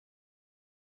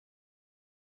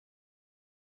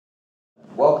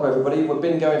Welcome everybody. We've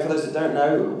been going, for those that don't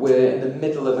know, we're in the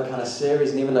middle of a kind of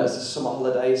series, and even though it's the summer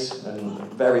holidays and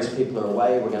various people are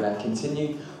away, we're going to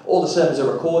continue. All the sermons are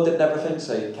recorded and everything,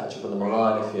 so you can catch up on them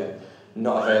online if you're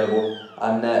not available.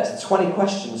 And it's 20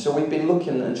 questions, so we've been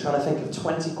looking and trying to think of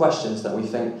 20 questions that we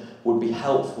think would be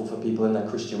helpful for people in their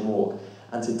Christian walk.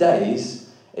 And today's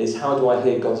is, how do I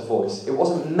hear God's voice? It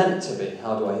wasn't meant to be,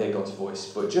 how do I hear God's voice?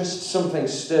 But just something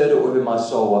stirred up within my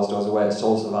soul whilst I was away at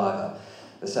Soul Survivor.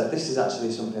 They said, this is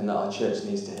actually something that our church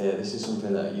needs to hear. This is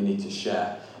something that you need to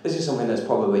share. This is something that's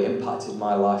probably impacted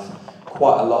my life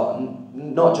quite a lot,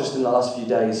 not just in the last few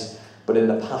days, but in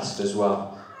the past as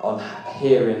well, on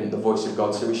hearing the voice of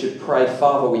God. So we should pray.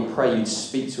 Father, we pray you'd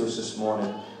speak to us this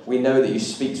morning. We know that you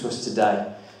speak to us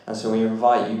today. And so we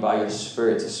invite you by your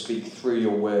Spirit to speak through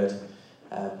your word.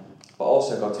 But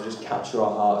also, God, to just capture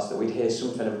our hearts, that we'd hear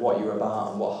something of what you're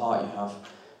about and what heart you have.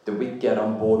 That we'd get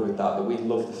on board with that we'd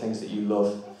love the things that you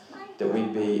love, that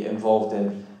we'd be involved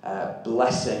in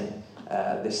blessing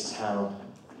this town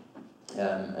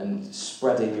and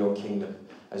spreading your kingdom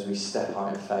as we step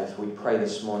out in faith. We pray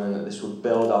this morning that this would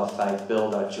build our faith,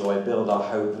 build our joy, build our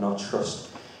hope and our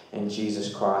trust in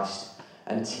Jesus Christ,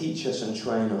 and teach us and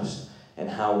train us in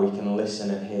how we can listen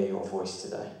and hear your voice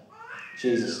today. In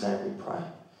Jesus' name we pray.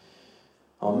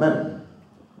 Amen.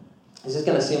 This is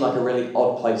going to seem like a really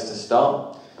odd place to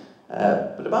start.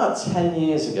 But about 10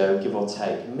 years ago, give or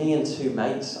take, me and two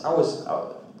mates, I was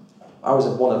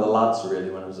one of the lads really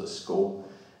when I was at school.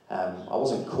 I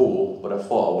wasn't cool, but I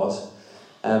thought I was.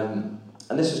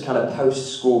 And this was kind of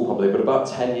post-school probably, but about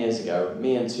 10 years ago,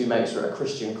 me and two mates were at a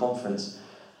Christian conference,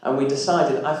 and we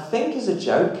decided, I think as a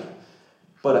joke,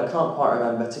 but I can't quite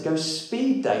remember, to go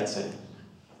speed dating.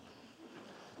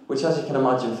 Which, as you can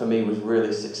imagine, for me was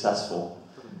really successful,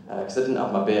 because I didn't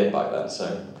have my beard back then,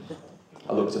 so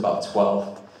I looked about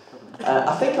 12.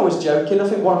 I think I was joking. I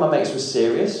think one of my mates was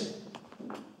serious,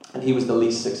 and he was the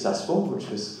least successful, which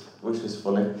was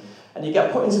funny. And you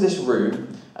get put into this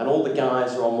room, and all the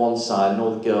guys are on one side, and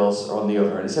all the girls are on the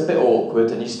other, and it's a bit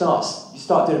awkward. And you start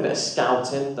doing a bit of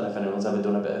scouting. I don't know if anyone's ever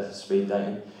done a bit of speed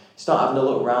dating. You start having a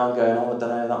look around, going, "Oh, I don't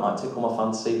know, that might tickle my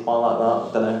fancy, quite like that.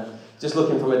 I don't know." Just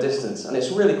looking from a distance, and it's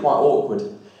really quite awkward.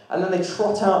 And then they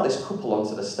trot out this couple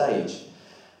onto the stage,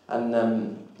 and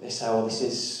they say, "Oh, this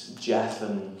is Jeff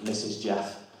and Mrs.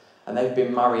 Jeff, and they've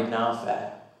been married now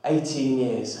for 18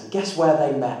 years. And guess where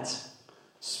they met?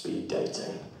 Speed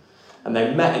dating." And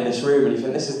they met in this room, and you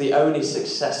think this is the only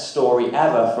success story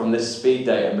ever from this speed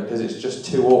dating because it's just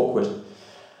too awkward.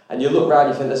 And you look around,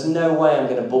 and you think, there's no way I'm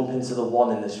going to bump into the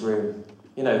one in this room.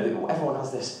 You know, everyone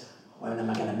has this, when am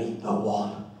I going to meet the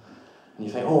one? And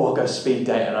you think, oh, I'll go speed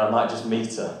dating and I might just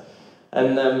meet her.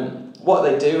 And what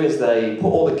they do is they put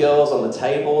all the girls on the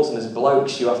tables, and as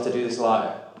blokes you have to do this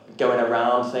like going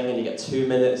around thing, and you get 2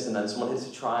 minutes, and then someone hits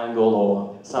a triangle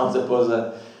or sounds a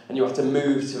buzzer, and you have to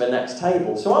move to the next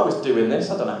table. So I was doing this.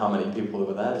 I don't know how many people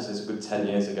were there. This is a good 10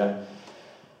 years ago.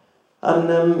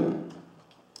 And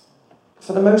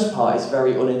for the most part, it's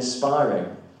very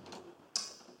uninspiring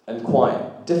and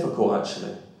quite difficult,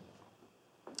 actually.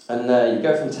 And you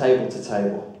go from table to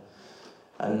table.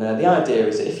 And the idea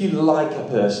is that if you like a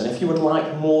person, if you would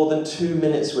like more than 2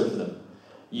 minutes with them,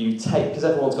 you take, because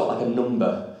everyone's got like a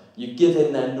number, you give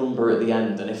in their number at the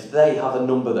end, and if they have a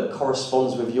number that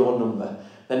corresponds with your number,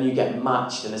 then you get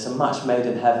matched, and it's a match made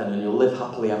in heaven, and you'll live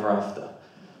happily ever after.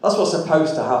 That's what's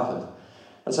supposed to happen.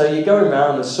 And so you're going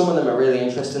around, and some of them are really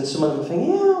interested, and some of them are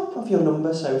thinking, yeah, I'll have your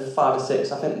number, so 5 or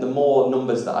 6. I think the more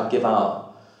numbers that I give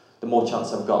out, the more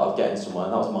chance I've got of getting somewhere,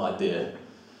 and that was my idea.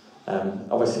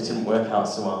 Obviously it didn't work out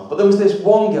so well. But there was this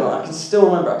one girl, I can still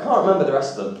remember, I can't remember the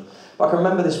rest of them, but I can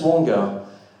remember this one girl,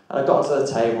 and I got onto the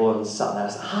table and sat there, I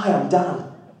said, "Hi, I'm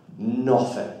Dan."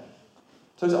 Nothing.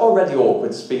 So it's already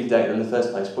awkward speed dating in the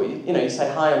first place, but you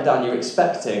say, "Hi, I'm Dan," you're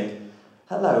expecting,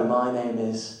 "Hello, my name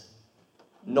is..."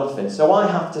 Nothing. So I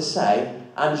have to say,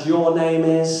 "And your name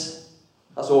is..."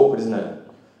 That's awkward, isn't it?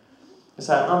 I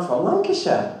say, "I'm from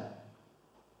Lancashire."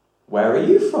 "Where are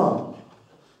you from?"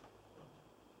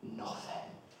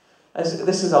 Nothing.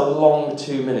 This is a long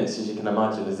 2 minutes, as you can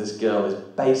imagine, as this girl is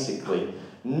basically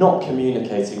not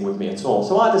communicating with me at all.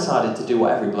 So I decided to do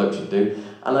what every bloke should do,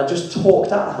 and I just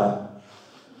talked at her.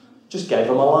 Just gave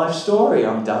her my life story.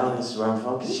 "I'm Dan, this is where I'm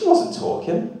from," because she wasn't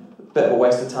talking. A bit of a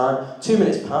waste of time. 2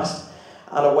 minutes passed,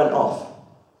 and I went off.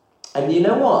 And you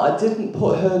know what? I didn't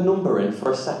put her number in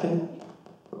for a second.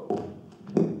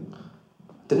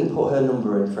 Didn't put her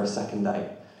number in for a second date.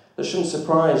 That shouldn't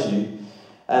surprise you.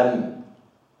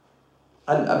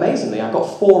 And amazingly, I got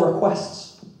 4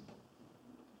 requests.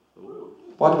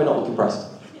 Why do we not look impressed?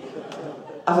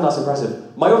 I think that's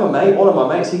impressive. My other mate, one of my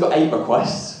mates, he got 8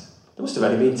 requests. There must have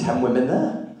only been 10 women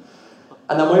there.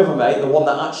 And then my other mate, the one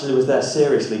that actually was there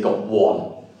seriously, got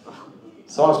 1.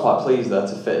 So I was quite pleased there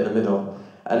to fit in the middle.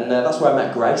 And that's where I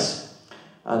met Grace.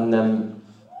 And no,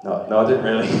 I didn't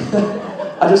really.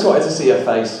 I just wanted to see her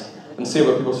face and see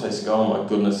other people's faces go, oh my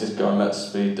goodness, this guy met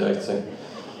speed dating.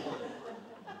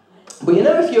 But you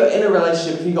know, if you're in a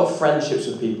relationship, if you've got friendships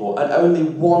with people and only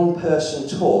one person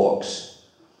talks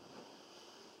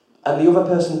and the other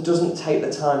person doesn't take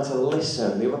the time to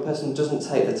listen, the other person doesn't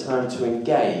take the time to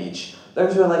engage,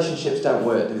 those relationships don't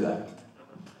work, do they?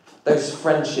 Those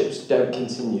friendships don't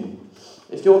continue.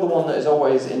 If you're the one that is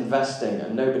always investing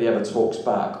and nobody ever talks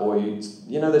back, or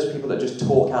you know those people that just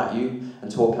talk at you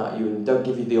and don't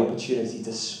give you the opportunity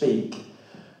to speak,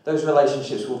 those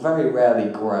relationships will very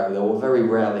rarely grow. They will very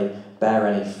rarely bear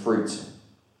any fruit.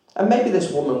 And maybe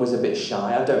this woman was a bit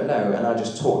shy, I don't know, and I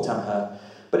just talked at her.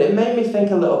 But it made me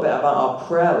think a little bit about our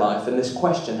prayer life and this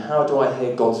question, how do I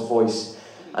hear God's voice?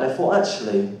 And I thought,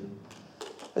 actually,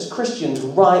 as Christians,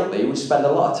 rightly, we spend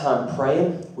a lot of time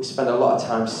praying, we spend a lot of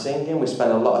time singing, we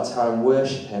spend a lot of time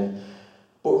worshipping,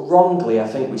 but wrongly, I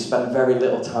think we spend very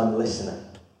little time listening.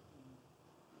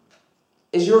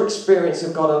 Is your experience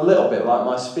of God a little bit like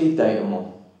my speed dating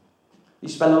one? You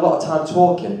spend a lot of time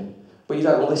talking, but you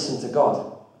don't listen to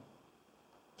God.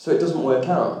 So it doesn't work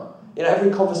out. You know,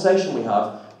 every conversation we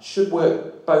have should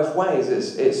work both ways.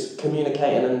 It's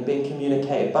communicating and being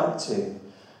communicated back to.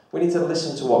 We need to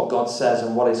listen to what God says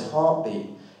and what his heartbeat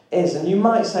is. And you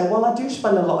might say, well, I do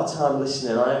spend a lot of time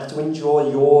listening. I have to enjoy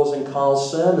yours and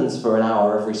Carl's sermons for an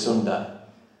hour every Sunday.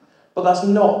 But that's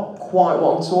not quite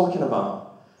what I'm talking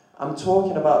about. I'm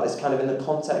talking about this kind of in the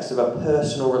context of a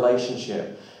personal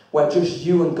relationship where just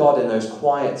you and God in those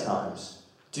quiet times,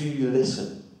 do you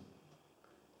listen?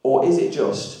 Or is it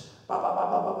just,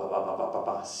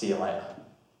 see you later?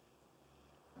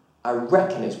 I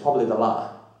reckon it's probably the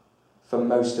latter for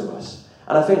most of us.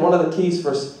 And I think one of the keys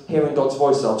for us hearing God's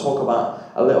voice, that I'll talk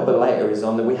about a little bit later, is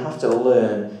on that we have to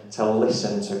learn to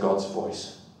listen to God's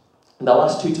voice. And the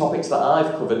last 2 topics that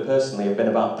I've covered personally have been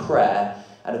about prayer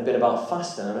and have been about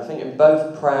fasting. And I think in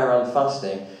both prayer and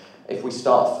fasting, if we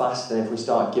start fasting, if we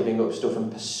start giving up stuff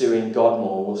and pursuing God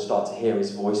more, we'll start to hear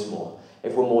his voice more.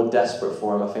 If we're more desperate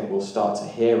for him, I think we'll start to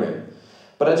hear him.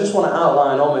 But I just want to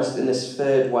outline almost in this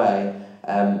third way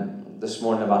this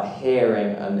morning about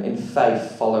hearing and in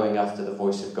faith following after the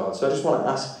voice of God. So I just want to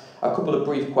ask a couple of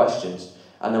brief questions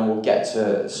and then we'll get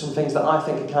to some things that I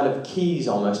think are kind of keys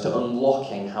almost to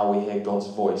unlocking how we hear God's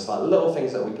voice, like little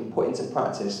things that we can put into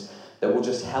practice that will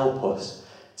just help us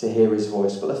to hear his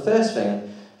voice. But the first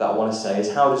thing that I want to say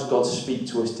is, how does God speak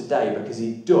to us today? Because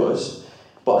he does,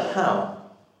 but how?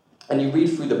 And you read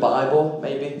through the Bible,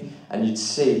 maybe, and you'd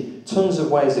see tons of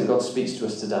ways that God speaks to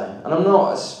us today. And I'm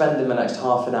not spending the next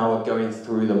half an hour going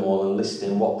through them all and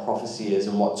listing what prophecy is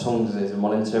and what tongues is and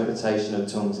what interpretation of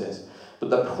tongues is. But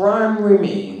the primary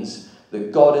means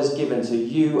that God has given to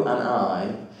you and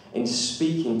I in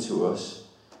speaking to us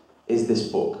is this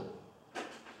book.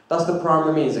 That's the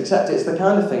primary means, except it's the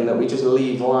kind of thing that we just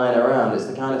leave lying around. It's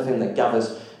the kind of thing that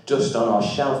gathers just on our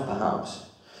shelf, perhaps.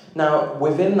 Now,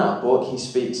 within that book, he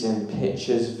speaks in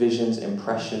pictures, visions,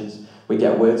 impressions. We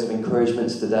get words of encouragement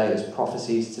today. There's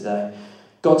prophecies today.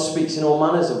 God speaks in all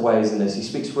manners of ways in this. He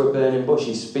speaks through a burning bush.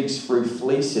 He speaks through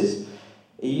fleeces.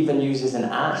 He even uses an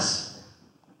ass.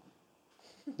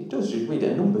 He does. Just read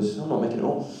it in Numbers. I'm not making it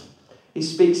up. He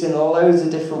speaks in loads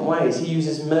of different ways. He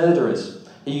uses murderers.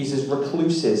 He uses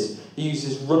recluses. He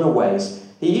uses runaways.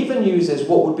 He even uses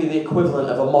what would be the equivalent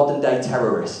of a modern-day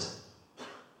terrorist.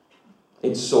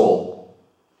 It's Saul,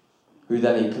 who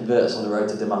then he converts on the road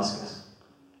to Damascus.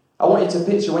 I want you to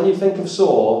picture, when you think of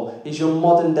Saul, he's your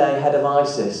modern-day head of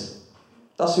ISIS.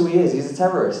 That's who he is. He's a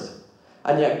terrorist.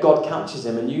 And yet God captures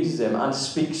him and uses him and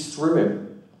speaks through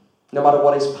him, no matter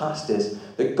what his past is.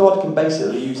 That God can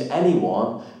basically use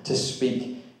anyone to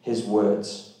speak his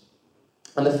words.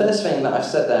 And the first thing that I've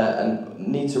said there and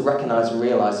need to recognise and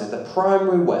realise is the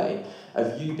primary way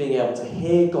of you being able to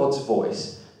hear God's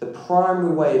voice, the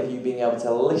primary way of you being able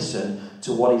to listen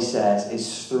to what he says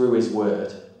is through his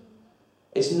word.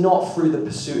 It's not through the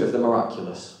pursuit of the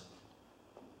miraculous.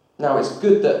 Now, it's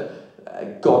good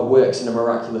that God works in a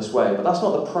miraculous way, but that's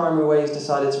not the primary way he's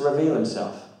decided to reveal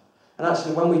himself. And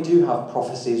actually, when we do have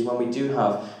prophecies, when we do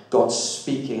have God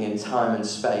speaking in time and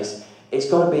space, it's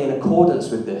got to be in accordance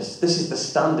with this. This is the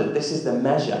standard. This is the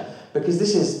measure. Because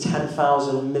this is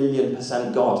 10,000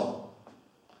 million% God.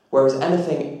 Whereas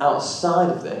anything outside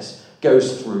of this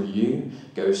goes through you,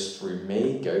 goes through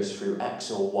me, goes through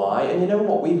X or Y. And you know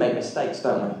what? We make mistakes,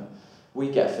 don't we?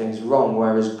 We get things wrong,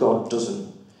 whereas God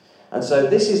doesn't. And so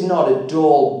this is not a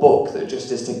dull book that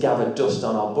just is to gather dust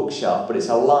on our bookshelf, but it's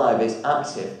alive, it's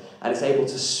active, and it's able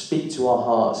to speak to our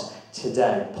hearts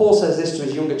today. Paul says this to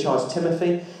his younger child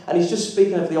Timothy, and he's just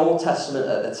speaking of the Old Testament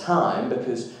at the time,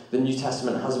 because the New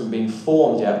Testament hasn't been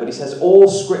formed yet, but he says all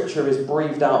Scripture is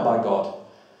breathed out by God.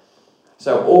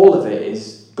 So all of it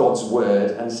is God's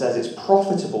word, and says it's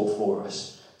profitable for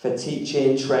us for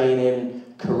teaching, training,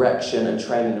 correction, and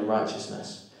training in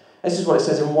righteousness. This is what it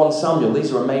says in 1 Samuel.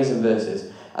 These are amazing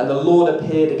verses. And the Lord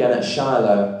appeared again at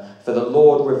Shiloh, for the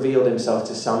Lord revealed himself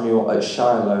to Samuel at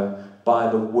Shiloh by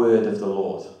the word of the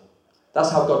Lord.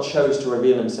 That's how God chose to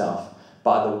reveal himself,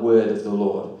 by the word of the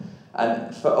Lord.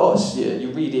 And for us,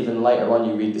 you read even later on,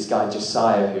 you read this guy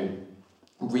Josiah who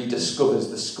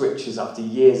rediscovers the scriptures after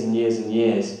years and years and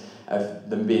years of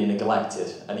them being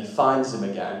neglected. And he finds them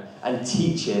again and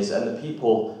teaches, and the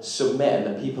people submit,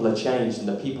 and the people are changed, and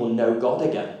the people know God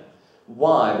again.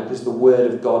 Why? Because the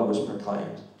word of God was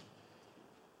proclaimed.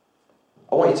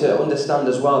 I want you to understand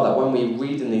as well that when we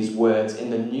read in these words in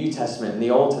the New Testament and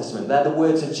the Old Testament, they're the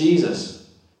words of Jesus.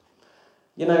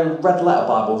 You know, red letter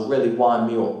Bibles really wind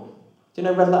me up. Do you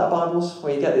know red letter Bibles?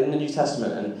 Where you get it in the New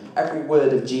Testament and every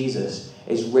word of Jesus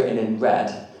is written in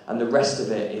red, and the rest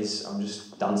of it is, I'm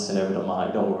just dancing over the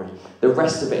mic, don't worry. The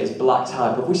rest of it is black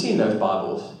type. Have we seen those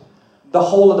Bibles? The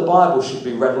whole of the Bible should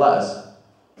be red letters.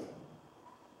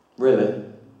 Really?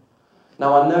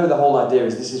 Now I know the whole idea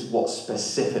is this is what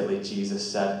specifically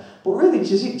Jesus said, but really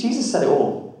Jesus said it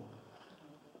all.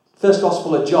 First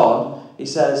Gospel of John, he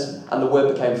says, and the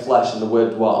Word became flesh and the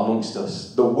Word dwelt amongst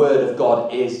us. The Word of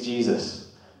God is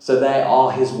Jesus. So they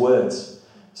are his words.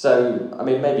 So, I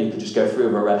mean, maybe you could just go through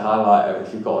with a red highlighter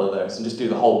if you've got one of those and just do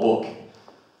the whole book.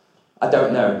 I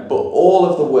don't know, but all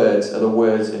of the words are the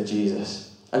words of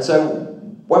Jesus. And so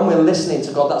when we're listening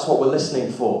to God, that's what we're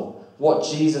listening for. What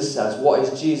Jesus says, what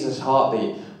is Jesus'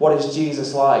 heartbeat, what is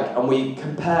Jesus like, and we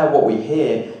compare what we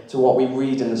hear to what we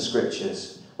read in the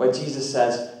scriptures, where Jesus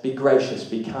says, be gracious,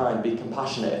 be kind, be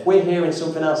compassionate. If we're hearing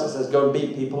something else that says, go and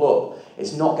beat people up,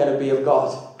 it's not going to be of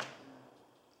God.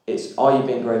 It's, are you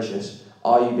being gracious?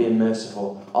 Are you being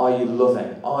merciful? Are you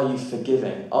loving? Are you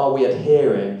forgiving? Are we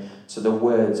adhering to the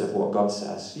words of what God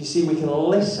says? You see, we can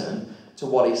listen to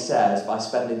what he says by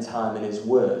spending time in his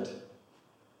word.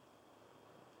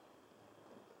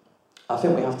 I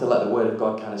think we have to let the word of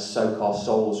God kind of soak our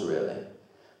souls, really.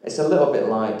 It's a little bit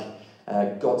like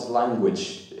God's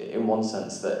language in one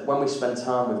sense, that when we spend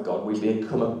time with God, we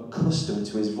become accustomed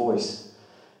to his voice.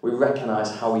 We recognise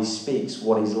how he speaks,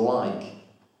 what he's like,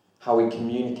 how he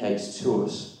communicates to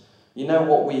us. You know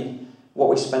what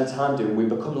we spend time doing, we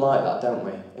become like that, don't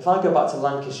we? If I go back to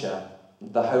Lancashire,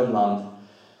 the homeland,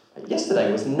 yesterday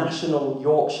was National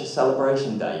Yorkshire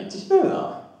Celebration Day. Did you know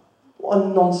that? What a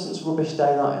nonsense, rubbish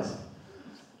day that is.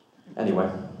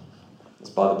 Anyway, that's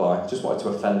by the by. Just wanted to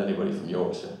offend anybody from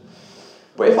Yorkshire.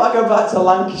 But if I go back to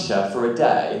Lancashire for a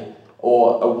day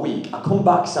or a week, I come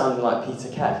back sounding like Peter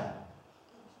Kay.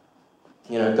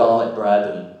 You know, garlic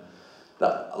bread and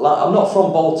that. Like, I'm not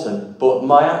from Bolton, but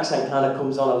my accent kind of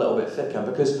comes on a little bit thicker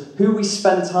because who we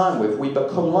spend time with, we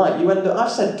become like.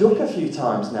 I've said duck a few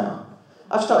times now.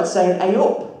 I've started saying A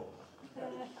up.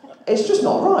 It's just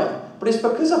not right. But it's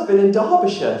because I've been in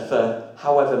Derbyshire for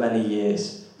however many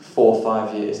years. 4 or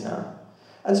 5 years now.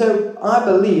 And so I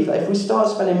believe that if we start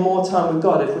spending more time with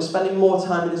God, if we're spending more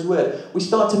time in his word, we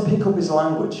start to pick up his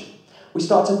language. We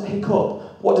start to pick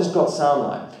up, what does God sound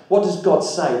like? What does God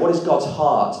say? What is God's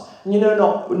heart? And you know,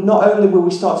 not only will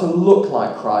we start to look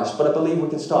like Christ, but I believe we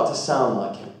can start to sound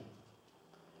like him.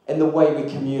 In the way we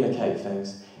communicate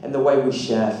things, in the way we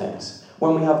share things.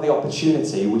 When we have the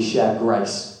opportunity, we share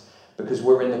grace, because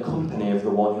we're in the company of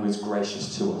the one who is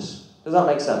gracious to us. Does that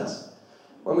make sense?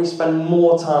 When we spend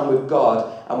more time with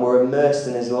God and we're immersed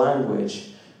in his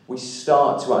language, we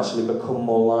start to actually become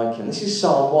more like him. This is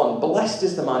Psalm 1. Blessed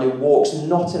is the man who walks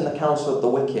not in the counsel of the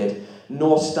wicked,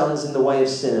 nor stands in the way of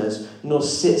sinners, nor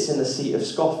sits in the seat of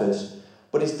scoffers.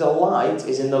 But his delight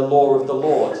is in the law of the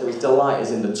Lord. So his delight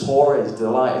is in the Torah, his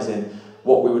delight is in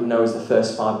what we would know as the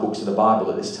first 5 books of the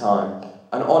Bible at this time.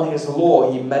 And on his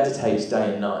law he meditates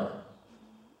day and night.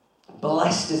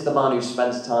 Blessed is the man who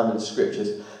spends time in the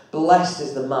scriptures. Blessed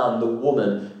is the man, the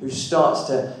woman, who starts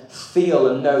to feel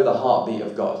and know the heartbeat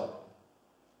of God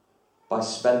by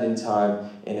spending time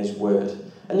in his word.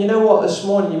 And you know what? This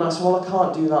morning you might say, well, I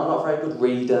can't do that. I'm not a very good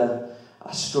reader.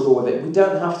 I struggle with it. We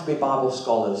don't have to be Bible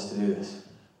scholars to do this.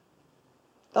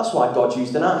 That's why God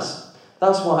used an ass.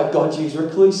 That's why God used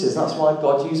recluses. That's why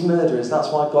God used murderers. That's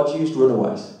why God used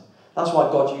runaways. That's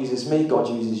why God uses me. God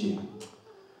uses you.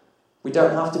 We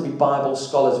don't have to be Bible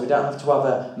scholars. We don't have to have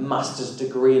a master's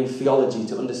degree in theology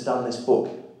to understand this book.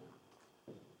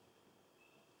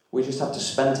 We just have to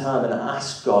spend time and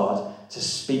ask God to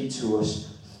speak to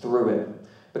us through it.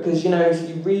 Because, if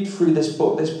you read through this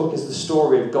book is the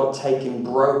story of God taking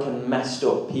broken, messed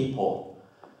up people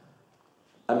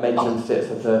and making them fit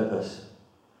for purpose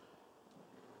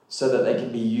so that they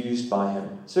can be used by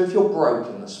him. So if you're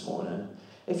broken this morning,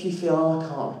 if you feel, I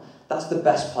can't, that's the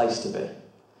best place to be.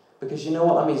 Because you know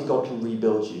what? That means God can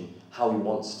rebuild you how he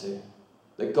wants to.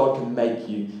 That God can make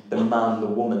you the man, the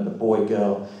woman, the boy,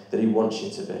 girl that he wants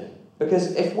you to be.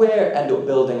 Because if we end up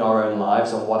building our own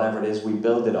lives on whatever it is we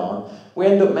build it on, we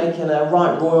end up making a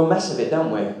right royal mess of it,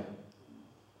 don't we?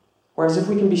 Whereas if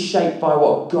we can be shaped by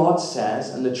what God says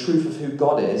and the truth of who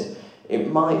God is,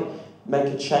 it might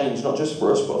make a change, not just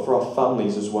for us, but for our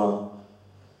families as well.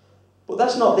 But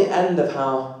that's not the end of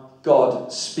how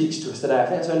God speaks to us today. I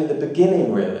think it's only the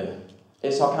beginning, really.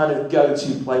 It's our kind of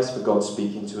go-to place for God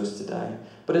speaking to us today.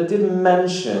 But I did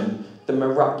mention the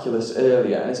miraculous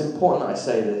earlier, and it's important that I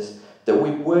say this, that we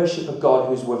worship a God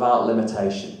who's without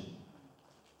limitation.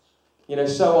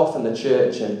 So often the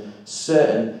church and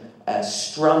certain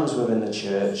strands within the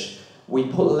church, we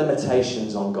put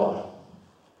limitations on God.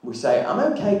 We say, I'm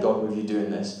okay, God, with you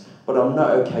doing this, but I'm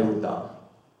not okay with that.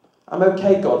 I'm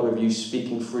okay, God, with you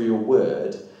speaking through your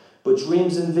word, but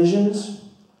dreams and visions,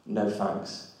 no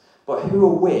thanks. But who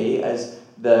are we as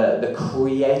the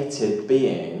created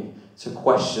being to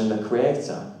question the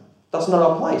creator? That's not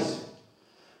our place.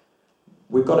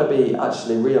 We've got to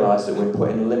actually realise that we're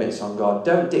putting limits on God.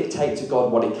 Don't dictate to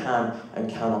God what he can and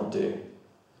cannot do,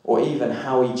 or even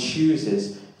how he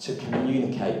chooses to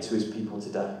communicate to his people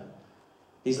today.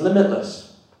 He's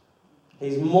limitless.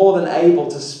 He's more than able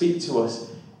to speak to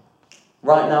us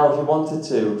right now if he wanted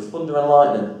to. Thunder and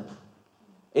lightning.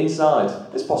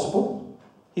 Inside. It's possible.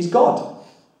 He's God.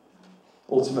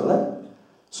 Ultimately.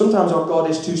 Sometimes our God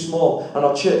is too small and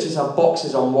our churches have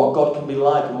boxes on what God can be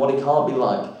like and what he can't be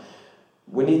like.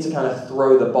 We need to kind of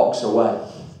throw the box away,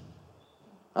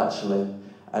 actually,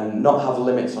 and not have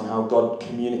limits on how God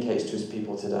communicates to his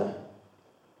people today.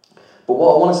 But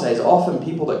what I want to say is often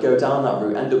people that go down that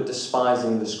route end up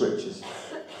despising the scriptures.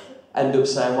 End up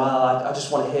saying, well, I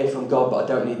just want to hear from God, but I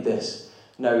don't need this.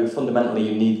 No, fundamentally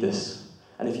you need this.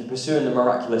 And if you're pursuing the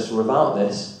miraculous without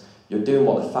this, you're doing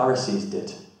what the Pharisees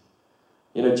did.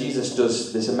 Jesus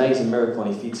does this amazing miracle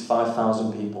and he feeds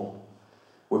 5,000 people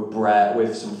with bread,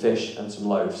 with some fish and some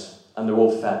loaves. And they're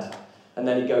all fed. And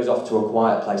then he goes off to a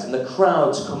quiet place and the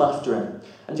crowds come after him.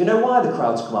 And do you know why the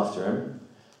crowds come after him?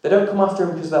 They don't come after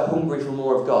him because they're hungry for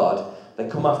more of God. They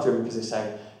come after him because they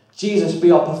say, Jesus,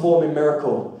 be our performing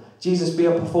miracle. Jesus, be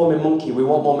our performing monkey. We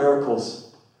want more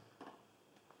miracles.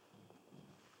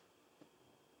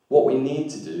 What we need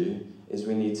to do is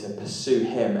we need to pursue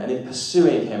him. And in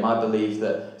pursuing him, I believe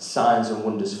that signs and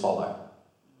wonders follow.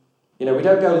 We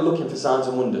don't go looking for signs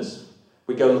and wonders.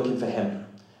 We go looking for him.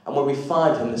 And when we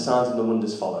find him, the signs and the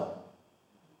wonders follow.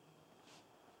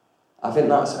 I think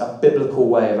that's a biblical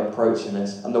way of approaching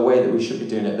this and the way that we should be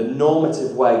doing it. The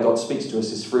normative way God speaks to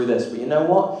us is through this. But you know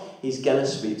what? He's going to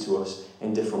speak to us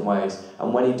in different ways.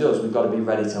 And when he does, we've got to be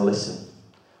ready to listen.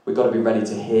 We've got to be ready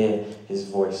to hear his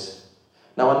voice.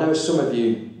 Now, I know some of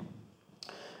you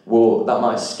that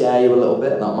might scare you a little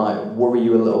bit, that might worry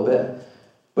you a little bit.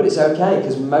 But it's okay,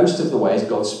 because most of the ways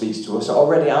God speaks to us are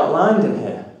already outlined in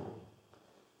here.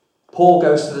 Paul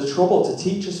goes to the trouble to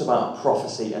teach us about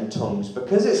prophecy and tongues,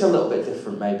 because it's a little bit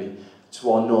different maybe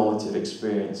to our normative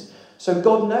experience. So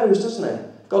God knows, doesn't he?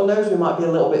 God knows we might be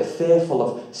a little bit fearful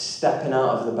of stepping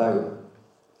out of the boat.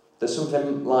 That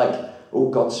something like,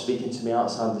 God's speaking to me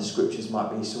outside the scriptures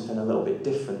might be something a little bit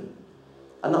different.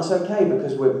 And that's okay,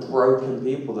 because we're broken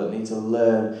people that need to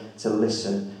learn to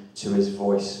listen to his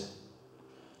voice.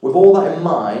 With all that in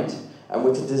mind, and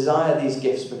we're to desire these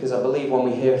gifts because I believe when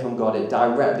we hear from God, it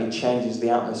directly changes the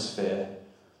atmosphere.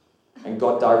 And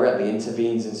God directly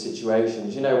intervenes in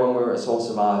situations. When we were at Soul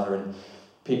Survivor and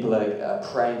people are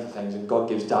praying for things and God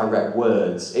gives direct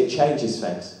words, it changes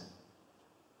things.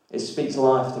 It speaks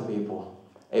life to people.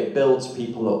 It builds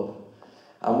people up.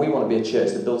 And we want to be a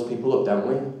church that builds people up, don't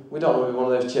we? We don't want to be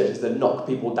one of those churches that knock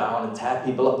people down and tear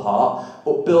people apart,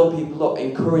 but build people up,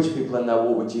 encourage people in their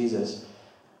walk with Jesus.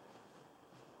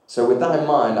 So with that in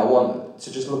mind, I want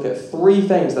to just look at 3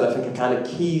 things that I think are kind of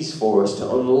keys for us to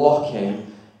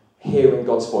unlocking hearing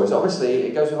God's voice. Obviously,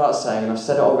 it goes without saying, and I've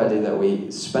said it already, that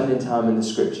we spending time in the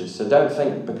scriptures. So don't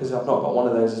think because I've not got one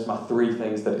of those as my 3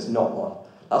 things that it's not one.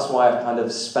 That's why I've kind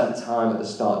of spent time at the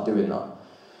start doing that.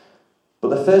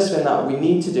 But the first thing that we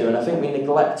need to do, and I think we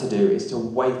neglect to do, is to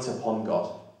wait upon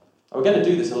God. And we're going to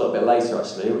do this a little bit later,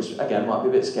 actually, which, again, might be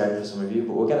a bit scary for some of you,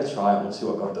 but we're going to try it and we'll see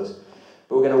what God does.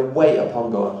 But we're going to wait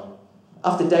upon God.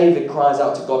 After David cries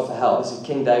out to God for help, this is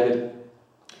King David.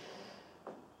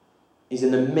 He's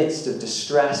in the midst of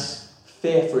distress,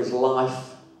 fear for his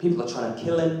life. People are trying to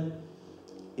kill him.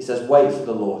 He says, wait for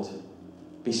the Lord.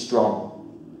 Be strong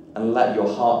and let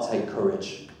your heart take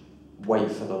courage.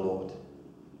 Wait for the Lord.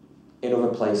 In other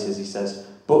places he says,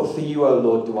 but for you, O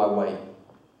Lord, do I wait.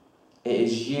 It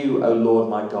is you, O Lord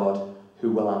my God,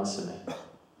 who will answer me.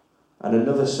 And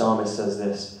another psalmist says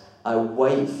this, I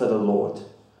wait for the Lord.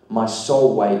 My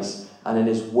soul waits, and in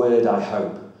his word I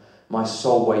hope. My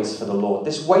soul waits for the Lord.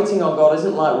 This waiting on God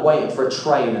isn't like waiting for a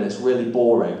train and it's really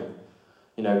boring,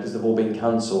 because they've all been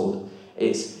cancelled.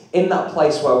 It's in that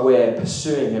place where we're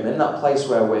pursuing him, in that place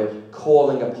where we're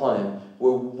calling upon him,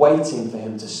 we're waiting for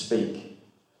him to speak.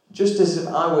 Just as if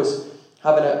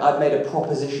I'd made a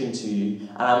proposition to you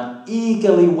and I'm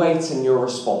eagerly waiting your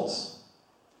response.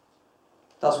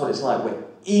 That's what it's like. We're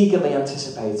eagerly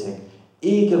anticipating,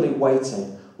 eagerly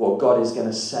waiting what God is going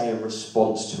to say in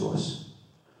response to us.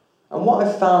 And what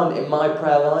I've found in my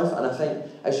prayer life, and I think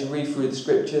as you read through the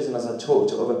scriptures and as I talk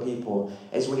to other people,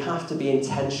 is we have to be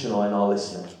intentional in our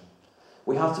listening.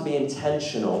 We have to be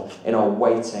intentional in our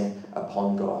waiting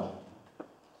upon God.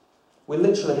 We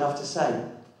literally have to say,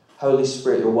 Holy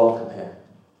Spirit, you're welcome here.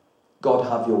 God,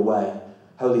 have your way.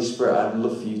 Holy Spirit, I'd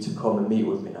love for you to come and meet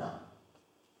with me now.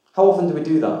 How often do we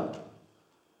do that?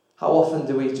 How often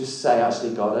do we just say,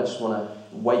 actually, God, I just want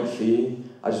to wait for you.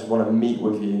 I just want to meet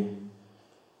with you.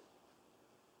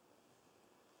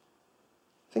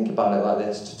 Think about it like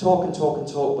this. To talk and talk and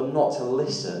talk, but not to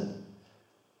listen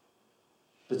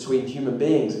between human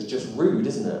beings is just rude,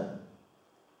 isn't it?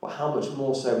 But how much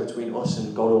more so between us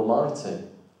and God Almighty?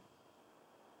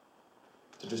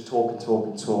 To just talk and talk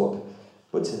and talk,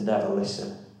 but to never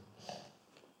listen.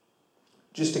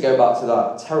 Just to go back to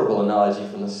that terrible analogy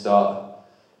from the start,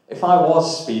 if I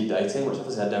was speed dating, which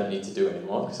obviously I don't need to do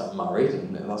anymore because I'm married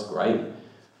and that's great,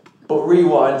 but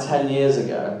rewind 10 years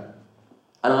ago,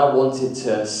 and I wanted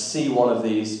to see one of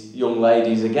these young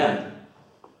ladies again,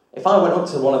 if I went up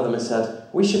to one of them and said,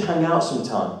 we should hang out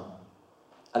sometime,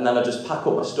 and then I just pack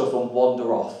up my stuff and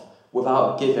wander off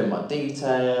without giving my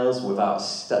details, without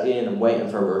staying and waiting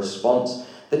for a response,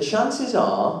 the chances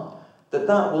are that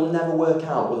will never work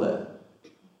out, will it?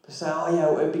 To say, oh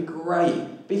yeah, it'd be great,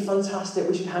 it'd be fantastic,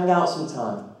 we should hang out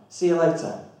sometime, see you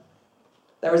later.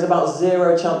 There is about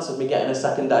 0 chance of me getting a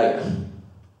second date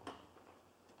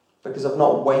because I've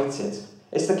not waited.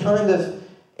 It's the kind of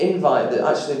invite that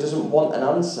actually doesn't want an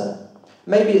answer.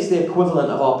 Maybe it's the equivalent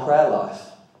of our prayer life.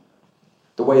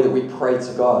 The way that we pray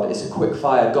to God. It's a quick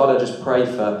fire. God, I just pray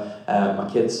for my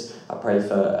kids, I pray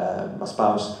for my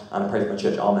spouse, and I pray for my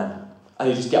church. Amen. And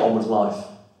you just get on with life.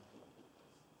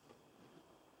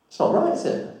 It's not right, is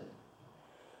it?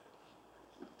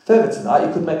 Further to that,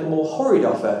 you could make a more hurried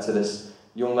offer to this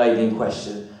young lady in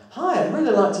question. Hi, I'd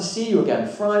really like to see you again.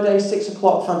 Friday, 6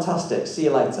 o'clock, fantastic. See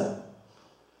you later.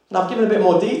 Now, I've given a bit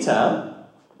more detail.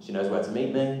 She knows where to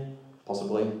meet me,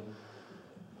 possibly.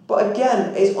 But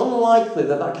again, it's unlikely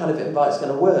that kind of invite is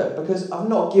going to work because I've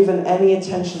not given any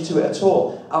attention to it at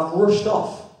all. I've rushed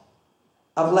off.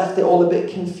 I've left it all a bit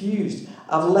confused.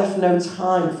 I've left no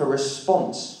time for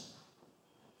response.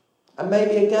 And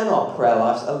maybe again our prayer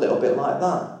life's a little bit like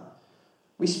that.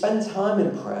 We spend time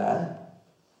in prayer,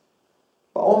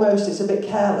 but almost it's a bit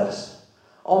careless.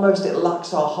 Almost it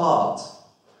lacks our heart.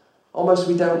 Almost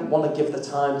we don't want to give the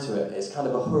time to it. It's kind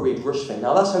of a hurried rush thing.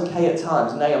 Now that's okay at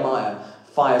times. Nehemiah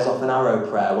fires off an arrow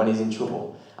prayer when he's in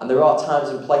trouble. And there are times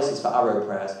and places for arrow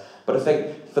prayers. But I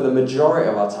think for the majority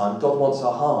of our time, God wants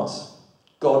our hearts.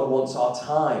 God wants our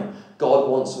time. God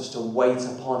wants us to wait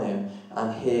upon him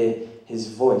and hear his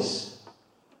voice.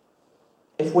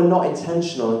 If we're not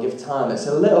intentional and give time, it's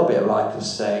a little bit like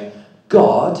us saying,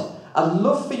 God, I'd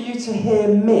love for you to hear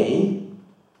me,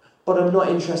 but I'm not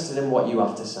interested in what you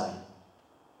have to say.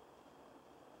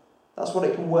 That's what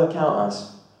it can work out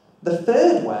as. The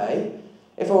third way,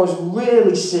 if I was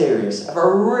really serious, if I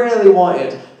really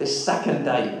wanted this second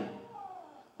date,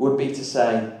 would be to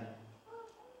say,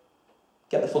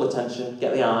 get the full attention,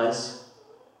 get the eyes,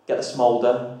 get the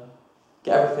smolder,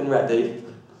 get everything ready,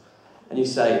 and you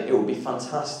say, it would be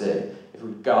fantastic if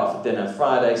we go out for dinner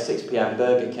Friday, 6 p.m,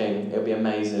 Burger King, it would be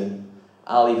amazing,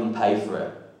 I'll even pay for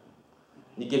it.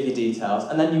 You give your details,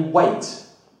 and then you wait.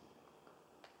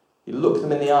 You look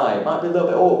them in the eye. It might be a little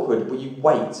bit awkward, but you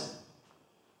wait.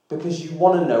 Because you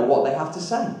want to know what they have to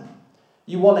say.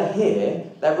 You want to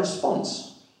hear their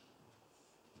response.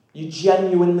 You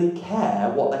genuinely care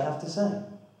what they have to say.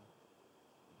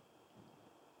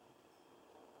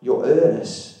 You're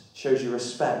earnest, shows your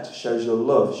respect, shows your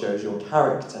love, shows your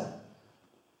character.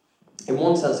 In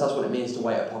one sense, that's what it means to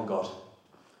wait upon God.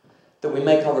 That we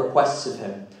make our requests of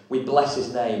him, we bless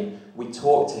his name, we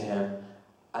talk to him,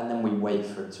 and then we wait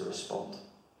for him to respond.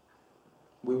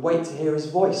 We wait to hear his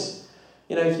voice.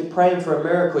 You know, if you're praying for a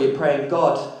miracle, you're praying,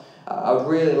 God, I would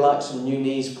really like some new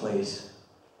knees, please.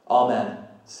 Amen.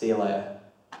 See you later.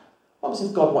 What happens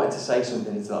if God wanted to say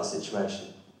something into that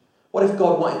situation? What if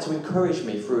God wanted to encourage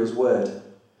me through his word?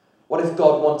 What if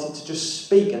God wanted to just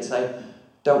speak and say,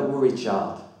 don't worry,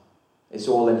 child. It's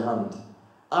all in hand.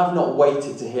 I've not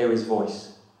waited to hear his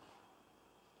voice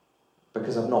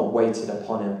because I've not waited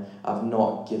upon him. I've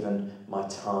not given my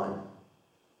time.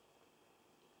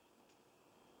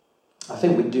 I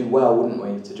think we'd do well, wouldn't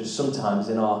we, to just sometimes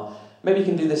maybe you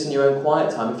can do this in your own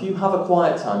quiet time. If you have a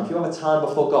quiet time, if you have a time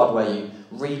before God where you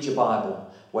read your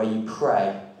Bible, where you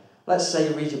pray, let's say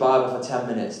you read your Bible for 10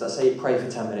 minutes, let's say you pray for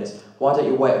 10 minutes, why don't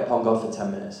you wait upon God for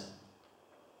 10 minutes?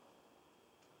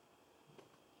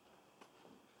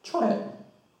 Try it.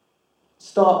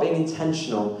 Start being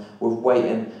intentional with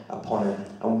waiting upon him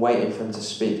and waiting for him to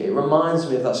speak. It reminds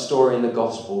me of that story in the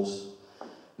Gospels.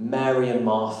 Mary and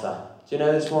Martha. Do you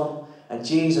know this one? And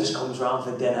Jesus comes round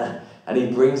for dinner and he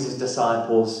brings his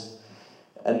disciples.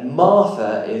 And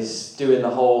Martha is doing the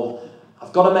whole,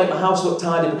 I've got to make my house look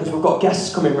tidy because we've got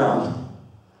guests coming round.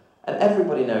 And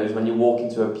everybody knows when you walk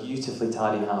into a beautifully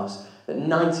tidy house that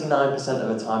 99%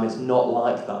 of the time it's not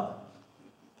like that.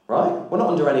 Right? We're not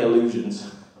under any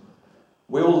illusions.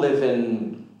 We all live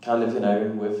in kind of,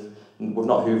 we've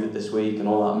not hoovered this week and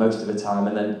all that most of the time,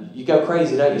 and then you go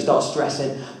crazy, don't you? Start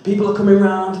stressing. People are coming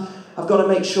round. I've got to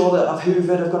make sure that I've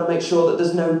hoovered. I've got to make sure that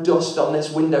there's no dust on this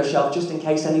window shelf just in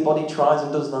case anybody tries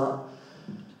and does that.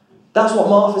 That's what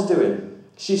Martha's doing.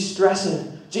 She's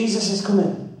stressing. Jesus is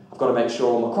coming. I've got to make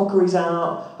sure all my crockery's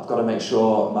out. I've got to make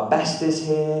sure my best is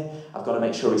here. I've got to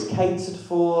make sure he's catered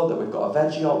for, that we've got a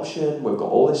veggie option. We've got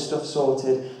all this stuff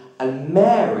sorted. And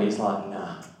Mary's like,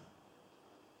 nah.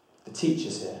 The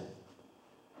teacher's here.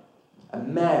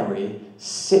 And Mary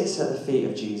sits at the feet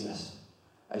of Jesus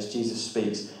as Jesus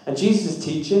speaks. And Jesus is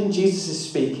teaching, Jesus is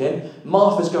speaking.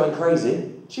 Martha's going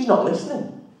crazy. She's not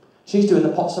listening. She's doing the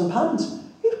pots and pans.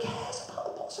 Who cares about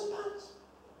the pots and pans?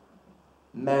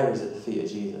 Mary's at the feet of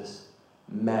Jesus.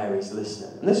 Mary's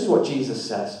listening. And this is what Jesus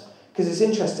says. Because it's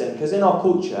interesting, because in our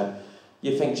culture,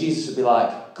 you think Jesus would be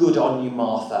like, good on you,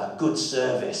 Martha, good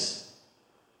service.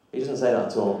 He doesn't say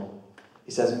that at all.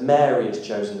 He says, Mary has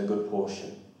chosen the good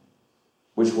portion,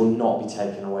 which will not be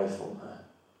taken away from her.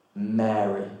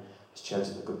 Mary has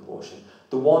chosen the good portion.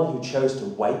 The one who chose to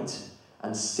wait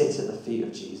and sit at the feet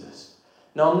of Jesus.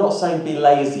 Now, I'm not saying be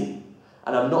lazy,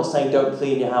 and I'm not saying don't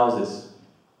clean your houses.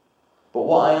 But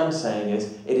what I am saying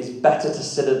is, it is better to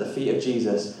sit at the feet of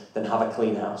Jesus than have a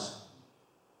clean house.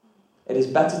 It is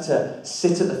better to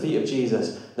sit at the feet of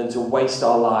Jesus than to waste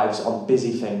our lives on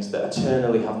busy things that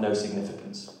eternally have no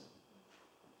significance.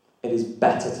 It is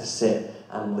better to sit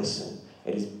and listen.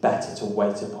 It is better to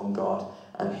wait upon God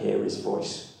and hear his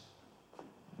voice.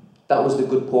 That was the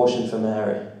good portion for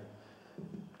Mary,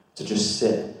 to just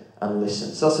sit and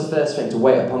listen. So that's the first thing, to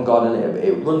wait upon God, and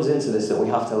it runs into this, that we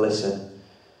have to listen.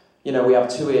 You know, we have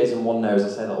 2 ears and 1 nose. I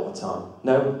say that all the time.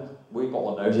 No, we've got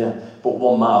 1 nose, yeah, but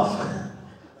 1 mouth.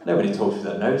 Nobody talks with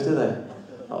their nose, do they?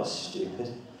 That was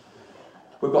stupid.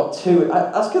 We've got 2...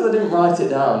 That's because I didn't write it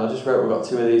down. I just wrote we've got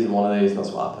 2 of these and 1 of these, and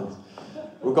that's what happens.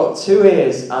 We've got 2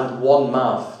 ears and 1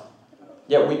 mouth.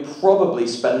 Yet we probably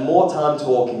spend more time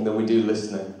talking than we do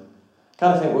listening. I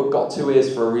kind of think we've got 2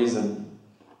 ears for a reason.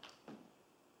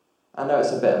 I know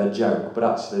it's a bit of a joke, but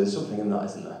actually there's something in that,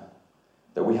 isn't there?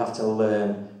 That we have to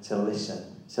learn to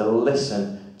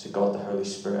listen to God the Holy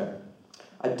Spirit.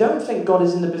 I don't think God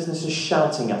is in the business of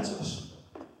shouting at us.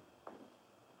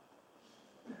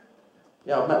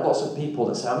 Yeah, I've met lots of people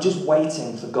that say, I'm just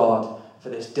waiting for God for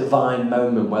this divine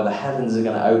moment where the heavens are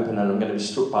going to open and I'm going to be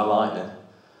struck by lightning.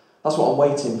 That's what I'm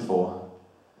waiting for.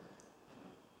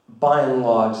 By and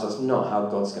large, that's not how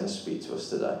God's going to speak to us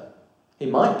today. He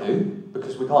might do,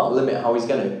 because we can't limit how he's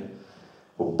going to.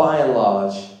 But by and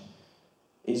large,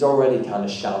 he's already kind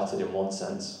of shouted in one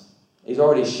sense. He's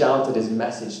already shouted his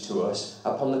message to us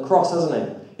upon the cross, hasn't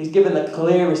he? He's given the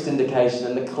clearest indication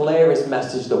and the clearest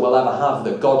message that we'll ever have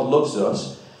that God loves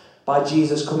us by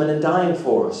Jesus coming and dying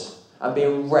for us and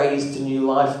being raised to new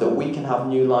life, that we can have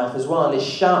new life as well. And his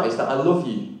shout is that I love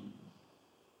you.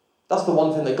 That's the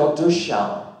one thing that God does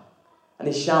shout. And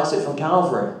he shouts it from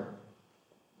Calvary,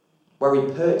 where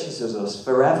he purchases us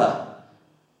forever.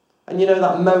 And you know,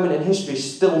 that moment in history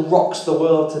still rocks the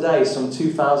world today, some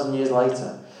 2,000 years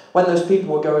later. When those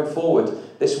people were going forward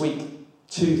this week,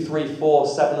 2, 3, 4,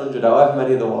 700, however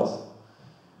many there was,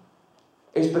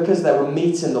 it was because they were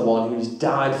meeting the one who's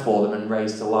died for them and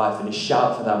raised to life, and his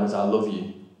shout for them was, I love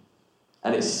you.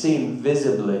 And it's seen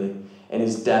visibly in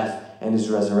his death and his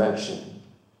resurrection.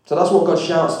 So that's what God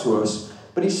shouts to us.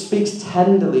 But he speaks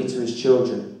tenderly to his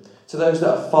children, to those that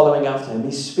are following after him.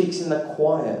 He speaks in the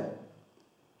quiet.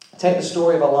 Take the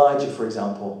story of Elijah, for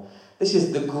example. This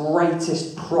is the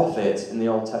greatest prophet in the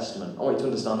Old Testament. I want you to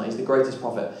understand that. He's the greatest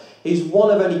prophet. He's one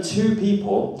of only 2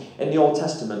 people in the Old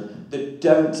Testament that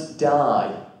don't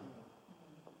die.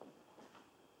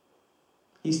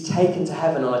 He's taken to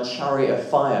heaven on a chariot of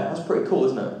fire. That's pretty cool,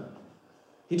 isn't it?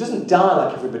 He doesn't die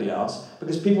like everybody else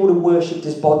because people would have worshipped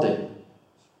his body.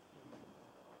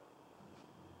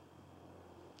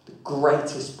 The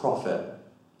greatest prophet,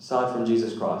 aside from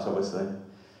Jesus Christ, obviously,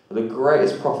 but the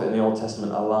greatest prophet in the Old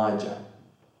Testament, Elijah.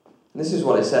 And this is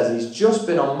what it says. He's just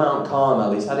been on Mount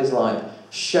Carmel. He's had his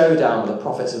showdown with the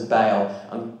prophets of Baal,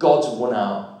 and God's won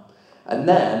out. And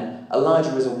then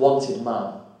Elijah is a wanted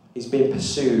man. He's being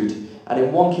pursued. And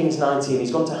in 1 Kings 19,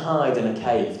 he's gone to hide in a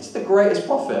cave. It's the greatest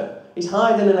prophet. He's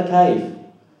hiding in a cave.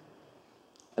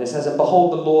 And it says, and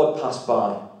behold, the Lord passed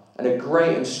by, and a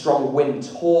great and strong wind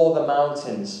tore the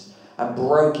mountains and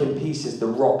broke in pieces the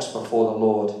rocks before the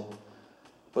Lord.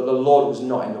 But the Lord was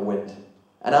not in the wind.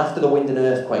 And after the wind, an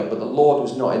earthquake, but the Lord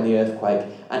was not in the earthquake.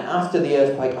 And after the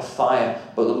earthquake, a fire,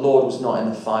 but the Lord was not in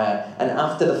the fire. And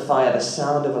after the fire, the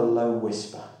sound of a low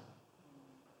whisper.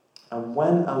 And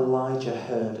when Elijah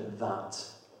heard that,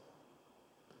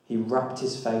 he wrapped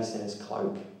his face in his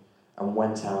cloak and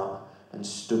went out and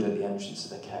stood at the entrance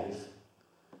of the cave.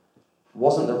 It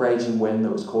wasn't the raging wind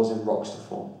that was causing rocks to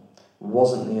fall. It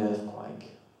wasn't the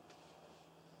earthquake.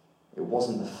 It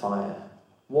wasn't the fire.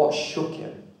 What shook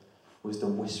him was the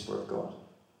whisper of God.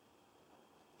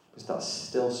 It was that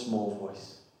still small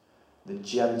voice, the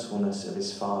gentleness of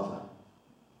his Father.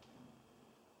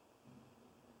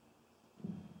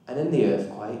 And in the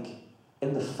earthquake,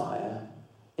 in the fire,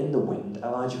 in the wind,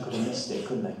 Elijah could have missed it,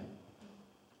 couldn't he?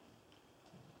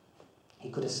 He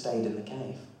could have stayed in the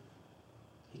cave.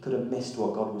 He could have missed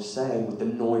what God was saying with the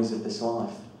noise of this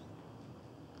life,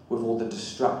 with all the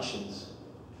distractions,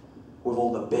 with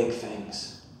all the big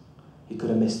things. He could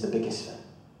have missed the biggest thing,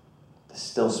 the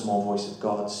still small voice of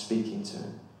God speaking to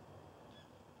him.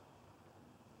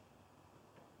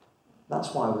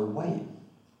 That's why we wait.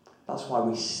 That's why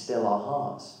we still our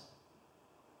hearts.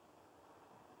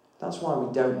 That's why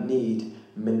we don't need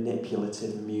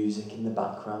manipulative music in the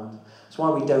background. That's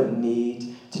why we don't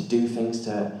need to do things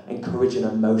to encourage an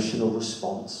emotional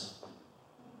response.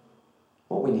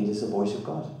 What we need is the voice of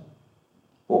God.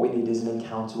 What we need is an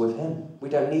encounter with him. We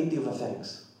don't need the other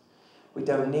things. We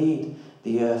don't need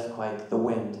the earthquake, the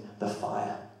wind, the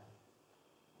fire.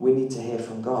 We need to hear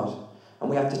from God. And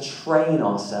we have to train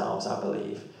ourselves, I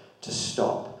believe, to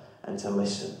stop and to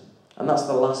listen. And that's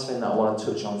the last thing that I want to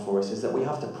touch on for us, is that we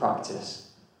have to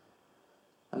practice.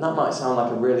 And that might sound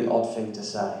like a really odd thing to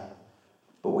say,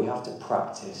 but we have to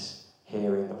practice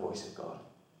hearing the voice of God.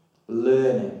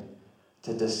 Learning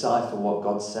to decipher what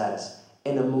God says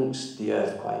in amongst the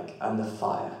earthquake and the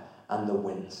fire and the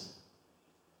winds.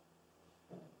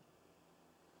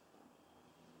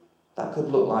 That could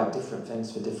look like different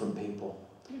things for different people.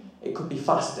 It could be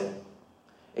fasting.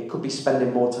 It could be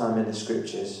spending more time in the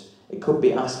scriptures. It could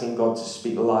be asking God to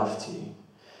speak life to you,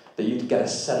 that you'd get a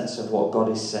sense of what God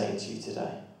is saying to you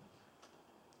today.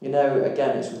 You know,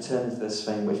 again, it's returning to this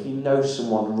thing where if you know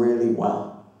someone really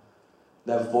well,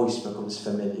 their voice becomes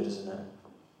familiar, doesn't it?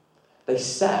 They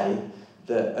say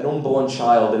that an unborn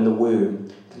child in the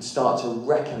womb can start to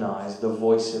recognise the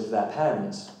voice of their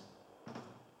parents.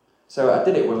 So I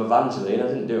did it with Evangeline, I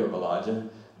didn't do it with Elijah,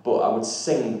 but I would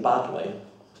sing badly.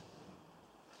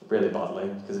 Really badly,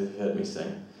 because if you heard me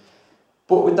sing.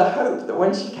 But with the hope that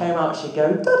when she came out, she'd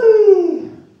go,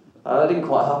 Daddy! That didn't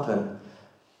quite happen.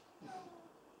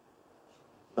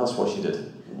 That's what she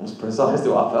did. That's precisely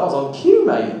what happened. I was on cue,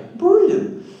 mate.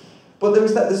 Brilliant. But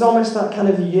there's almost that kind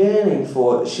of yearning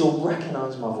for, she'll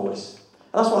recognise my voice.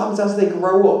 And that's what happens as they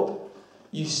grow up.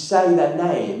 You say their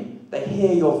name, they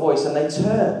hear your voice, and they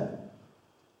turn.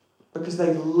 Because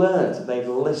they've learnt, they've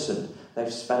listened,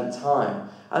 they've spent time.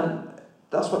 And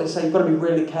that's what they say, you've got to be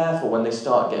really careful when they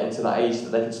start getting to that age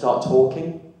that they can start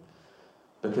talking,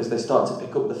 because they start to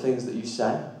pick up the things that you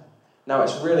say. Now,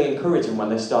 it's really encouraging when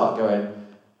they start going,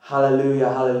 hallelujah,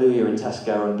 hallelujah in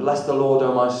Tesco, and bless the Lord,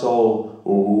 oh my soul,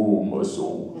 oh my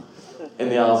soul, in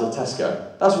the aisles of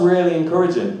Tesco. That's really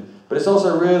encouraging. But it's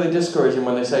also really discouraging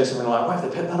when they say something like, where have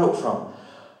they picked that up from?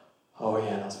 Oh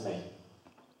yeah, that's me.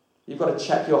 You've got to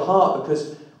check your heart,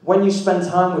 because when you spend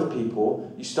time with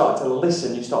people, you start to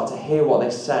listen, you start to hear what they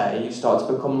say, you start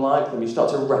to become like them, you start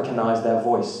to recognise their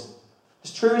voice.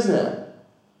 It's true, isn't it?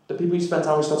 The people you spend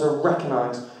time with start to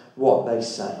recognise what they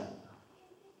say.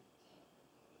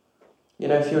 You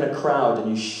know, if you're in a crowd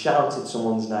and you shouted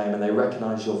someone's name and they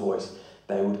recognise your voice,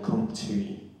 they would come to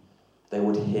you. They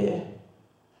would hear.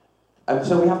 And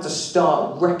so we have to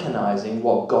start recognising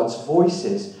what God's voice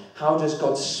is. How does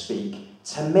God speak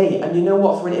to me? And you know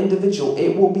what? For an individual,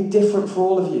 it will be different for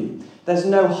all of you. There's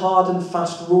no hard and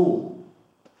fast rule.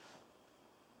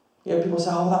 You know, people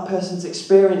say, oh, that person's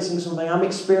experiencing something. I'm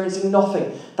experiencing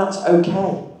nothing. That's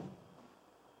okay.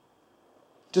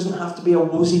 It doesn't have to be a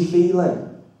woozy feeling.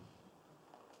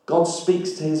 God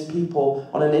speaks to his people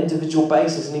on an individual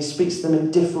basis, and he speaks to them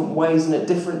in different ways and at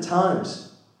different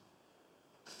times.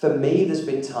 For me, there's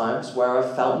been times where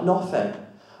I've felt nothing,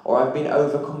 or I've been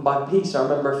overcome by peace. I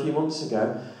remember a few months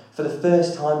ago, for the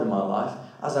first time in my life,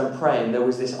 as I'm praying, there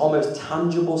was this almost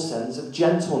tangible sense of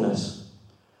gentleness.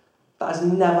 That has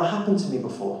never happened to me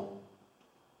before.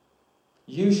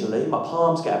 Usually, my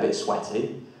palms get a bit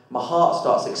sweaty, my heart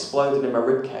starts exploding in my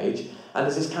ribcage, and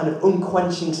there's this kind of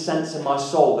unquenching sense in my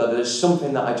soul that there's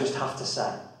something that I just have to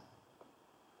say.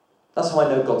 That's how I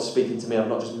know God's speaking to me. I've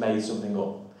not just made something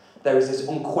up. There is this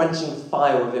unquenching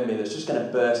fire within me that's just going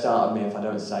to burst out of me if I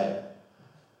don't say it.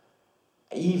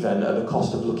 Even at the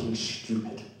cost of looking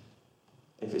stupid.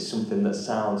 If it's something that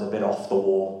sounds a bit off the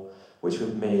wall, which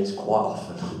with me is quite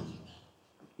often.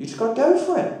 You just got to go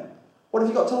for it. What have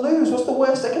you got to lose? What's the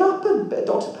worst that can happen? A bit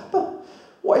of Dr. Pepper.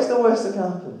 What is the worst that can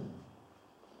happen?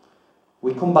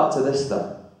 We come back to this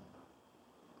though.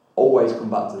 Always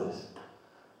come back to this.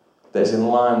 That is in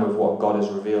line with what God has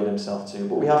revealed himself to.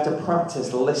 But we have to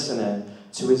practice listening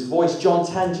to his voice. John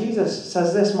 10, Jesus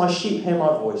says this, my sheep hear my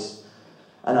voice,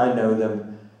 and I know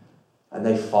them, and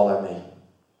they follow me.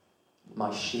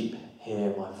 My sheep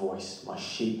hear my voice. My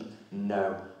sheep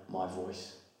know my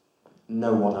voice.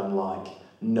 Know what I'm like.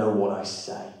 Know what I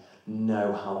say.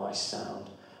 Know how I sound.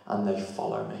 And they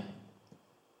follow me.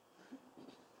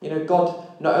 You know,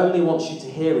 God not only wants you to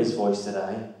hear his voice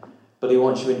today, but he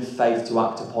wants you in faith to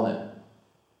act upon it.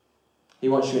 He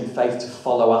wants you in faith to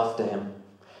follow after him,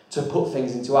 to put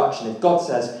things into action. If God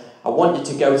says, I want you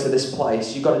to go to this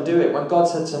place, you've got to do it. When God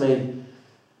said to me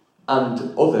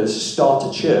and others, start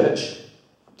a church,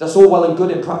 that's all well and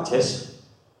good in practice,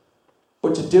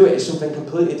 but to do it is something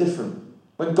completely different.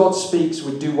 When God speaks,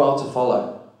 we do well to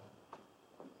follow.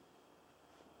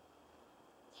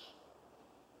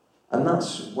 And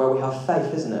that's where we have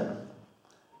faith, isn't it?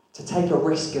 To take a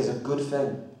risk is a good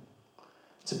thing.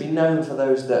 To be known for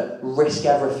those that risk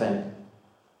everything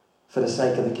for the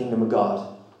sake of the kingdom of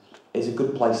God is a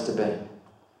good place to be.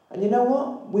 And you know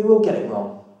what? We will get it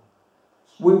wrong.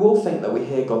 We will think that we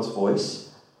hear God's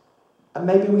voice, and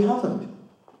maybe we haven't.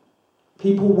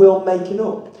 People will make it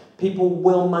up. People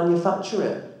will manufacture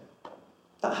it.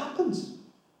 That happens.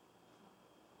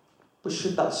 But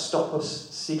should that stop us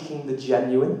seeking the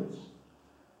genuine?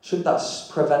 Should that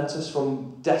prevent us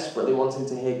from desperately wanting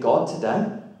to hear God today?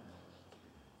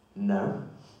 No.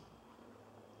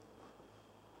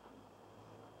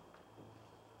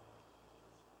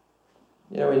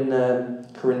 You know, in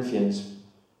Corinthians,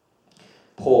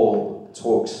 Paul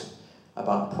talks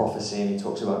about prophecy and he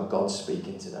talks about God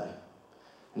speaking today.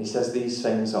 And he says these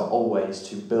things are always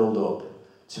to build up,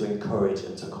 to encourage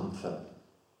and to comfort.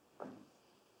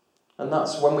 And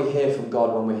that's when we hear from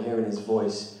God, when we're hearing his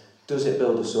voice. Does it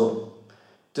build us up?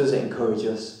 Does it encourage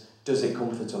us? Does it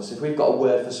comfort us? If we've got a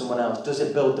word for someone else, does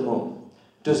it build them up?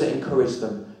 Does it encourage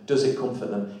them? Does it comfort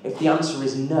them? If the answer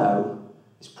is no,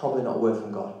 it's probably not a word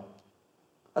from God.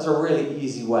 That's a really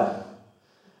easy way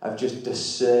of just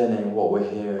discerning what we're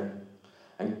hearing.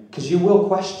 And because you will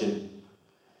question.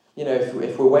 You know,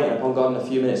 if we're waiting upon God in a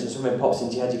few minutes and something pops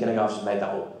into your head, you're going to go, I've just made that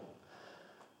up.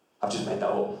 I've just made that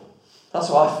up. That's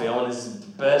how I feel, and it's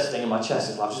bursting in my chest.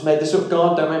 It's like, I've just made this up,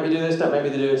 God, don't make me do this, don't make me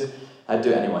do this. I'd do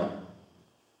it anyway.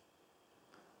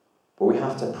 But we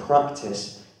have to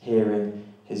practice hearing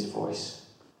his voice.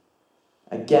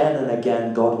 Again and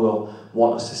again, God will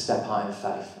want us to step out in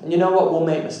faith. And you know what? We'll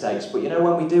make mistakes, but you know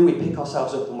when we do, we pick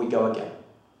ourselves up and we go again.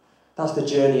 That's the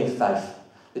journey of faith.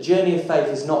 The journey of faith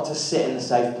is not to sit in the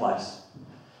safe place,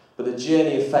 but the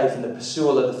journey of faith and the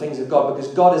pursuit of the things of God, because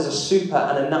God is a super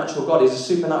and a natural God. He's a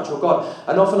supernatural God.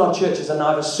 And often our churches are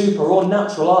neither super or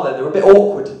natural, are they? They're a bit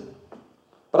awkward.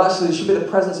 But actually, there should be the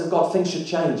presence of God. Things should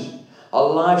change. Our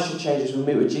lives should change as we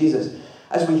meet with Jesus.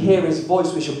 As we hear his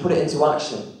voice, we should put it into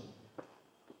action.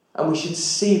 And we should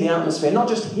see the atmosphere, not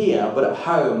just here, but at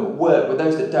home, at work, with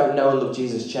those that don't know and love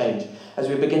Jesus change. As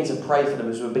we begin to pray for them,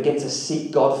 as we begin to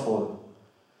seek God for them.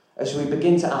 As we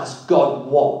begin to ask God,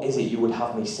 what is it you would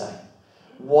have me say?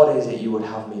 What is it you would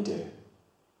have me do?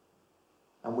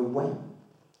 And we wait.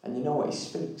 And you know what? He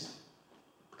speaks.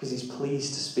 Because he's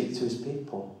pleased to speak to his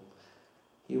people.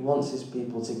 He wants his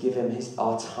people to give him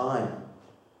our time.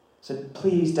 So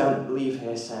please don't leave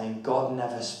here saying, God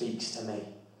never speaks to me.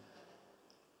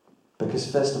 Because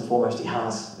first and foremost, he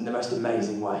has, in the most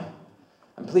amazing way.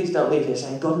 And please don't leave here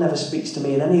saying, God never speaks to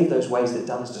me in any of those ways that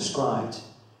Dan's described.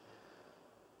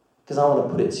 Because I want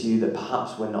to put it to you that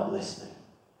perhaps we're not listening.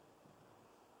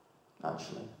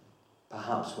 Actually,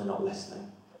 perhaps we're not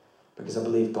listening. Because I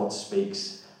believe God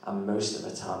speaks, and most of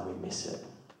the time we miss it.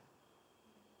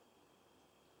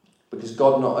 Because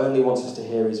God not only wants us to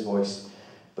hear his voice,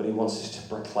 but he wants us to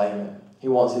proclaim it. He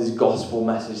wants his gospel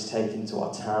message taken to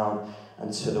our town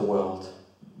and to the world.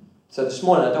 So this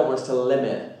morning, I don't want us to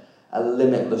limit a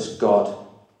limitless God.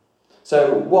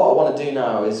 So what I want to do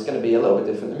now is going to be a little bit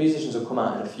different. The musicians will come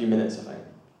out in a few minutes, I think.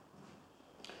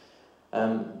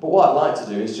 But what I'd like to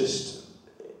do is just,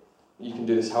 you can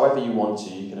do this however you want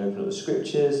to. You can open up the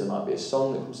scriptures. There might be a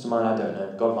song that comes to mind. I don't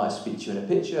know. God might speak to you in a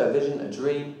picture, a vision, a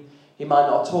dream. He might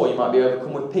not at all. You might be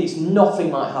overcome with peace.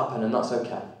 Nothing might happen, and that's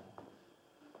okay.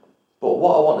 But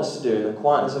what I want us to do in the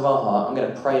quietness of our heart, I'm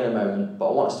going to pray in a moment, but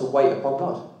I want us to wait upon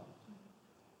God.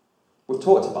 We've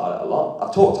talked about it a lot.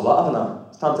 I've talked a lot, haven't I?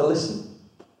 It's time to listen.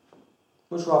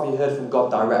 Much rather you heard from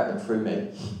God direct than through me.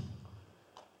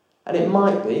 And it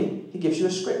might be he gives you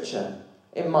a scripture.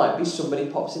 It might be somebody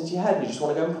pops into your head and you just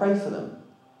want to go and pray for them.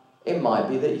 It might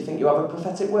be that you think you have a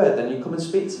prophetic word, then you come and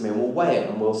speak to me and we'll weigh it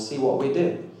and we'll see what we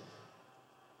do.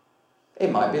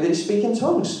 It might be that you speak in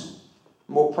tongues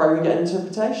and we'll pray and get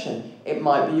interpretation. It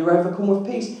might be you're overcome with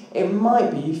peace. It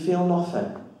might be you feel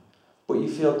nothing, but you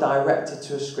feel directed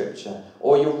to a scripture,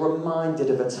 or you're reminded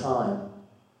of a time.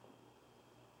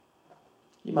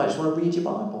 You might just want to read your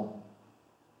Bible.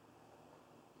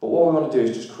 But what we want to do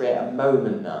is just create a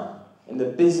moment now, in the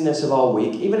busyness of our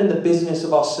week, even in the busyness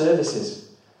of our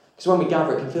services. Because when we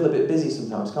gather, it can feel a bit busy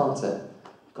sometimes, can't it?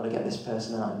 We've got to get this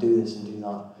person out and do this and do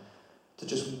that. To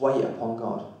just wait upon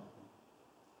God.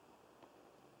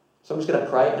 So I'm just going to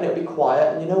pray, and it'll be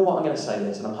quiet, and you know what? I'm going to say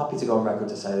this, and I'm happy to go on record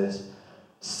to say this.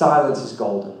 Silence is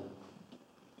golden.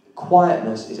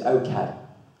 Quietness is okay.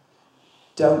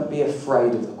 Don't be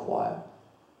afraid of the quiet.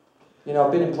 You know,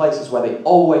 I've been in places where they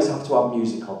always have to have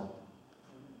music on.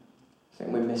 I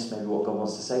think we miss maybe what God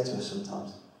wants to say to us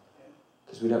sometimes.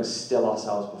 Because we don't still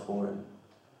ourselves before him.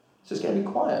 So it's going to be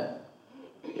quiet.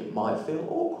 It might feel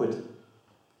awkward.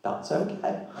 That's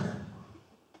okay.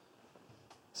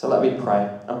 So let me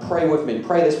pray. And pray with me.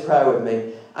 Pray this prayer with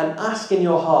me. And ask in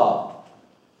your heart,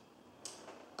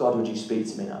 God, would you speak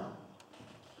to me now?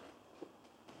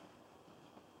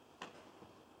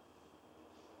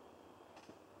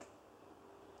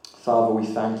 Father, we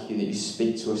thank you that you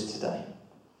speak to us today.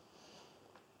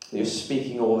 That you're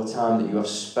speaking all the time, that you have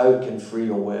spoken through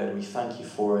your word. We thank you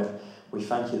for it. We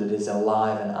thank you that it is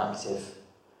alive and active.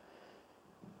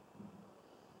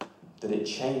 That it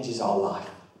changes our life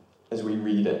as we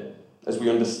read it, as we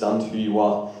understand who you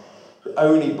are. The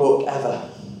only book ever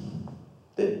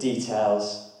that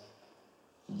details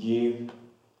you,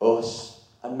 us,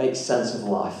 and makes sense of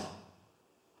life.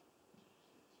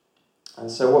 And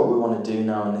so what we want to do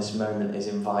now in this moment is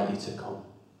invite you to come.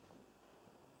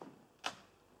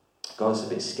 God, it's a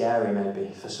bit scary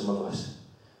maybe for some of us.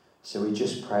 So we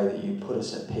just pray that you put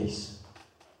us at peace.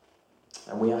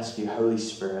 And we ask you, Holy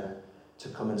Spirit, to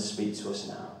come and speak to us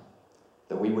now.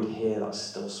 That we would hear that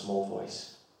still small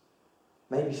voice.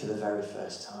 Maybe for the very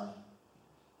first time.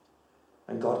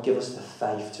 And God, give us the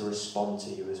faith to respond to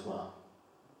you as well.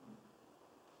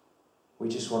 We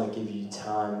just want to give you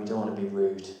time. We don't want to be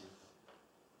rude.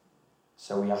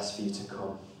 So we ask for you to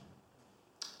come.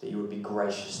 That you would be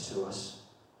gracious to us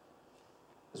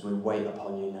as we wait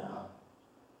upon you now.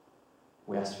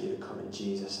 We ask for you to come in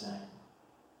Jesus' name.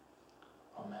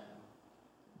 Amen.